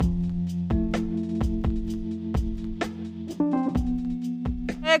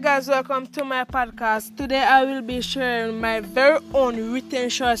Hey guys, welcome to my podcast. Today I will be sharing my very own written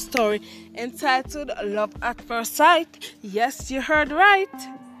short story entitled Love at First Sight. Yes, you heard right.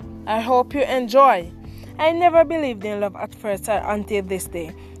 I hope you enjoy. I never believed in love at first sight until this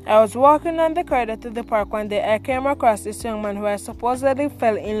day. I was walking on the corridor to the park one day. I came across this young man who I supposedly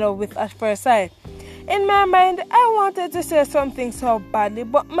fell in love with at first sight. In my mind, I wanted to say something so badly,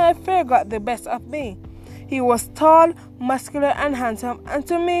 but my fear got the best of me. He was tall, muscular, and handsome, and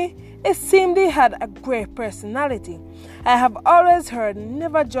to me, it seemed he had a great personality. I have always heard,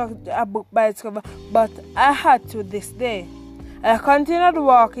 never judge a book by its cover, but I had to this day. I continued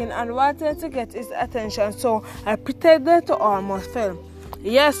walking and wanted to get his attention, so I pretended to almost fall.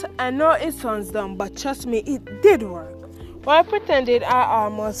 Yes, I know it sounds dumb, but trust me, it did work. While pretending I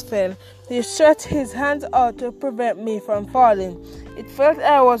almost fell, he stretched his hands out to prevent me from falling. It felt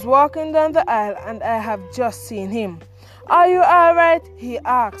I was walking down the aisle and I have just seen him. "Are you alright?" he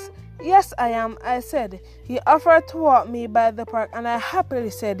asked. "Yes, I am," I said. He offered to walk me by the park and I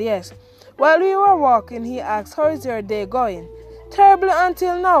happily said yes. While we were walking, he asked, "How is your day going?" "Terrible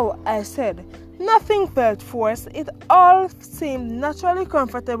until now," I said. Nothing felt forced. It all seemed naturally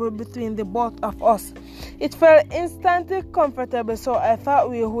comfortable between the both of us. It felt instantly comfortable, so I thought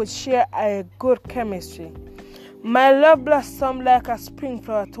we would share a good chemistry. My love blossomed like a spring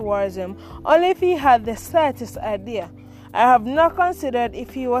flower towards him, only if he had the slightest idea. I have not considered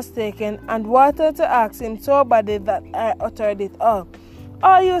if he was taken and wanted to ask him so badly that I uttered it all.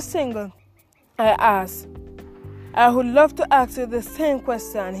 "Are you single?" I asked. "I would love to ask you the same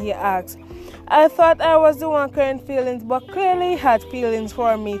question," he asked. I thought I was the one carrying feelings, but clearly he had feelings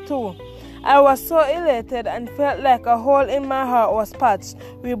for me too. I was so elated and felt like a hole in my heart was patched.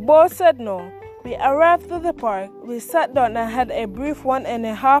 We both said no. We arrived to the park. We sat down and had a brief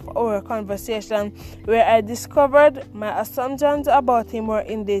 1.5-hour conversation where I discovered my assumptions about him were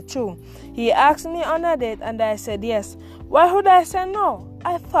indeed true. He asked me on a date and I said yes. Why would I say no?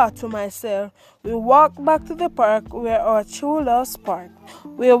 I thought to myself. We walked back to the park where our true love sparked.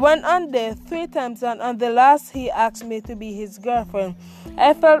 We went on dates 3 times and on the last he asked me to be his girlfriend.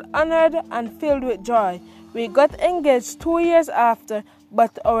 I felt honored and filled with joy. We got engaged 2 years after,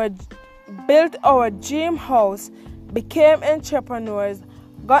 but built our dream house, became entrepreneurs,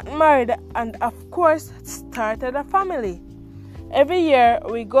 got married, and of course started a family. Every year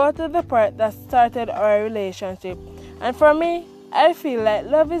we go to the part that started our relationship, and for me, I feel like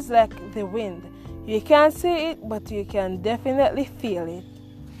love is like the wind. You can't see it, but you can definitely feel it.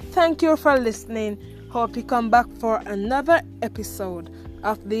 Thank you for listening. Hope you come back for another episode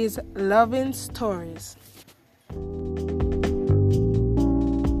of these loving stories.